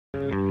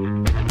What's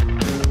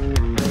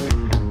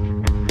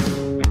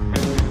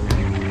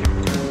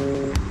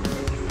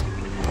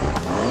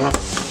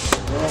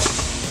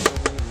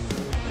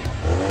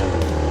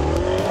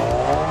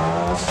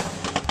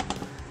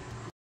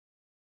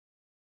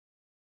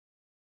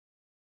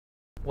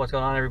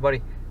going on,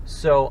 everybody?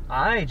 So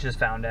I just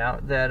found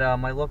out that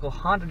my local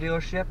Honda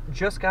dealership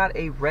just got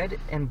a red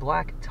and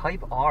black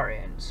Type R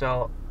in,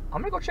 so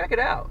I'm gonna go check it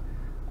out.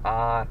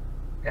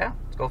 Yeah,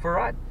 let's go for a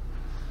ride.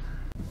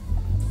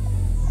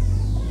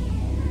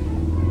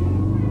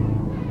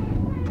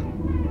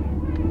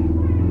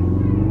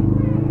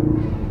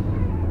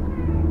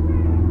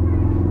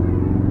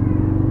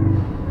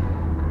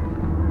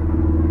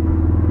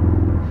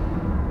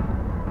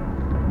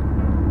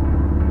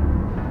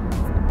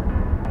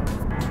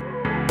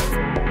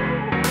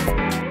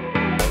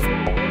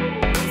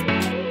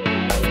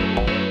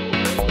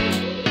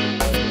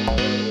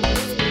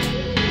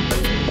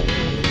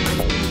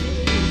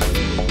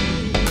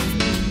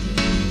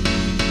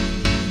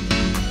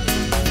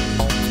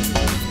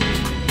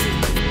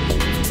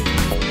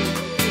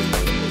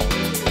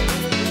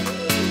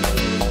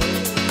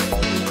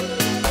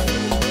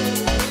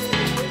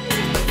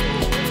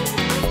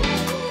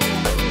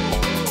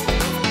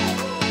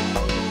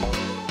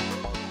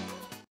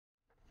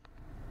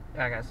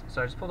 Alright guys,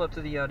 so I just pulled up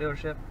to the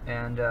dealership,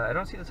 and I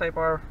don't see the Type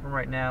R from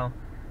right now,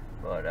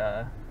 but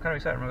kind of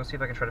excited. I'm going to see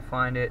if I can try to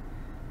find it.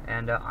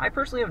 And I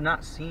personally have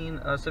not seen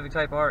a Civic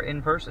Type R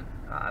in person.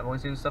 I've only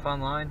seen stuff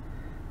online,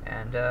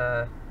 and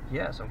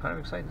yeah, so I'm kind of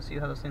excited to see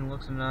how this thing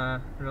looks in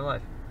real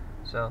life.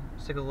 So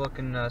let's take a look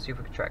and see if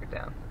we can track it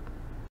down.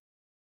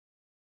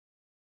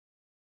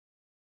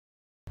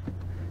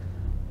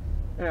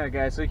 Alright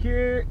guys, so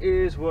here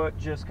is what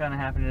just kind of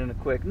happened in a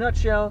quick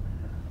nutshell.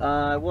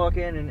 I walk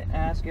in and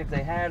ask if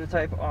they had a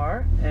Type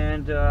R,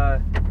 and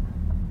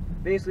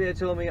basically they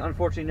told me,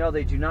 unfortunately, no,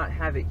 they do not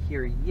have it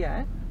here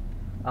yet.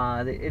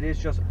 It is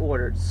just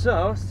ordered.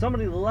 So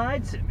somebody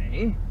lied to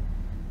me,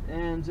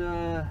 and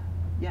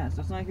yeah,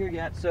 so it's not here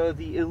yet. So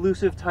the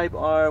elusive Type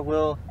R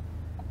will,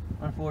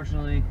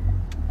 unfortunately,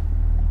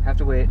 have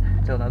to wait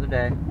until another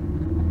day.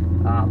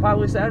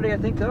 Probably Saturday, I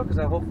think, though, because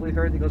hopefully, if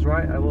everything goes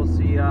right, I will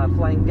see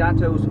Flying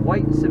Gatto's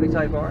white Civic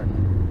Type R.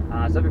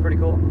 So that'd be pretty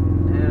cool.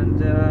 And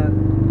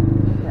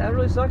yeah, it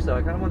really sucks though.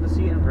 I kind of wanted to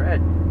see it in red.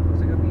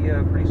 Looks like it'd be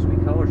a pretty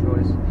sweet color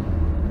choice.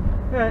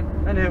 Alright,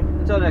 I knew.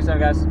 Until next time,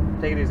 guys.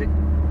 Take it easy.